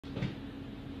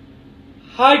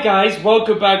Hi guys,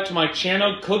 welcome back to my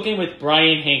channel, Cooking with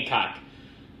Bryan Hancock.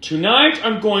 Tonight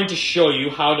I'm going to show you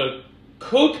how to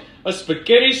cook a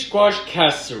spaghetti squash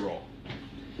casserole.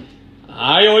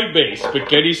 I made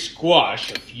spaghetti squash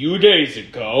a few days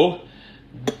ago.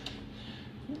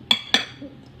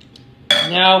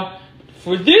 Now,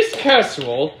 for this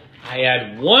casserole, I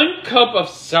add 1 cup of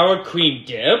sour cream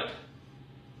dip,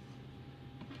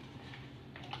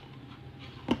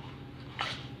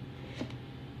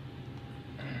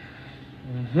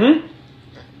 a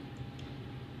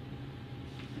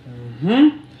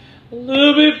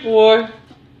little bit more.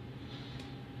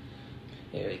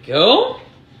 There we go.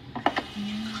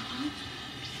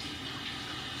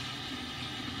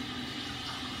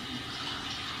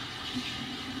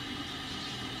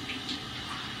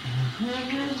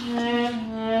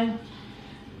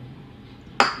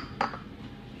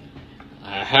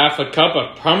 A half a cup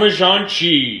of Parmesan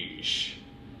cheese.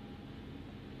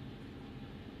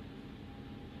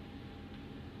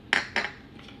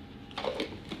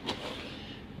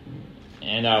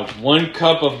 And 1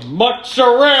 cup of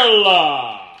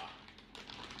mozzarella.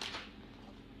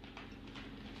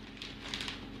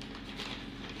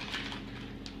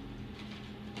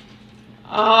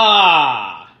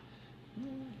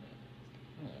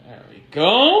 There we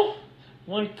go.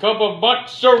 1 cup of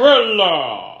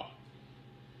mozzarella.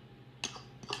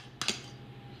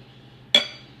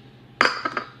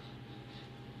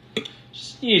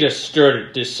 Just need to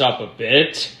stir this up a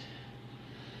bit.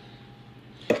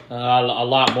 A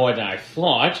lot more than I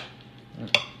thought.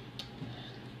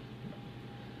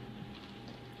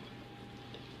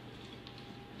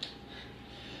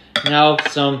 Now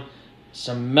some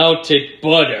melted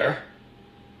butter.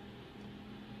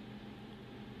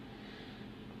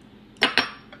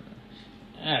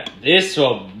 This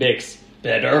will mix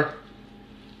better.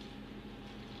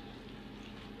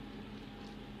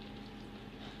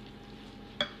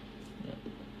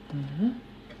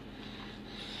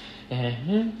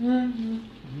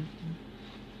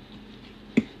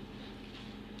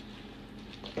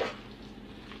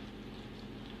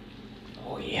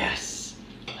 Oh yes.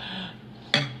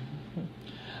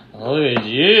 Look at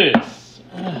this.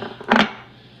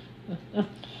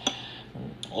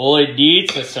 All it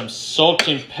needs is some salt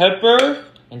and pepper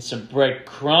and some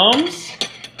breadcrumbs,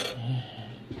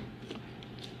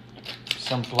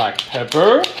 some black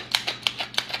pepper,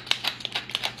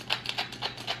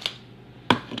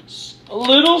 a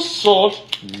little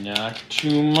salt, not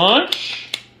too much,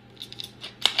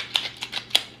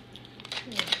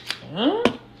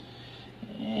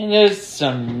 and there's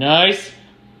some nice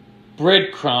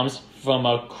breadcrumbs from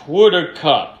a 1/4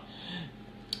 cup.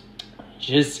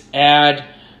 Just add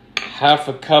half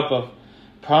a cup of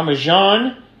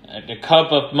Parmesan, a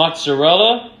cup of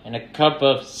mozzarella, and a cup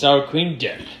of sour cream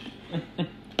dip.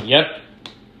 Yep.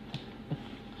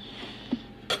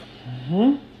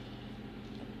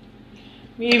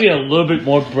 Maybe a little bit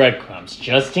more breadcrumbs,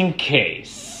 just in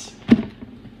case.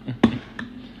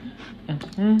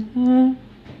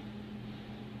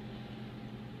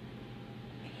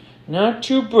 Not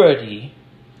too bready.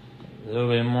 A little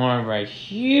bit more right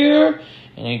here.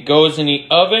 And it goes in the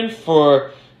oven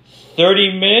for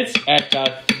 30 minutes at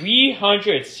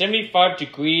 375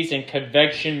 degrees in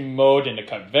convection mode in the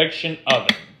convection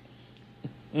oven.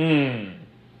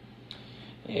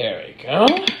 There we go.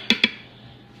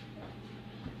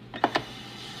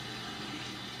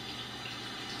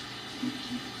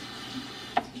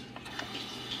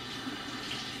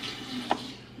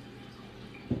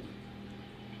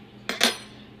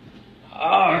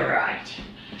 All right,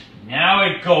 now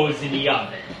it goes in the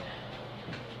oven.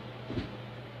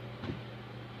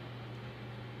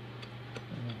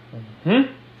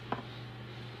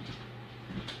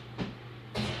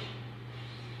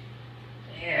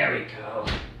 There we go.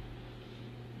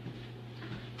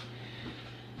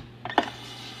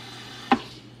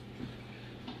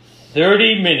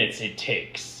 "30 minutes it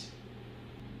takes.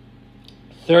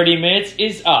 30 minutes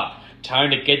is up.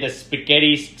 Time to get the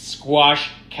spaghetti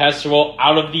squash casserole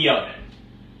out of the oven.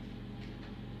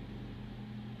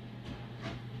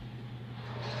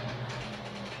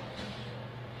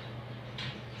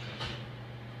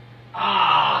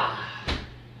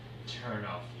 Turn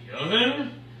off the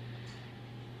oven.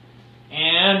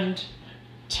 And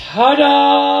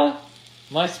ta-da!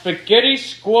 My spaghetti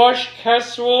squash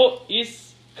casserole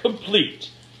is complete.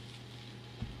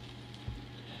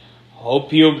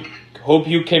 Hope you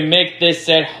can make this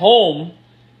at home.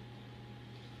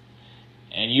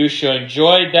 And you should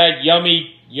enjoy that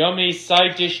yummy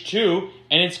side dish too.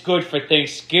 And it's good for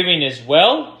Thanksgiving as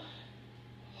well.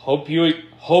 Hope you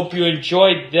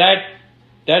enjoyed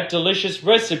that delicious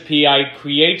recipe I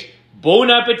create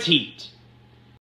Bon appetit!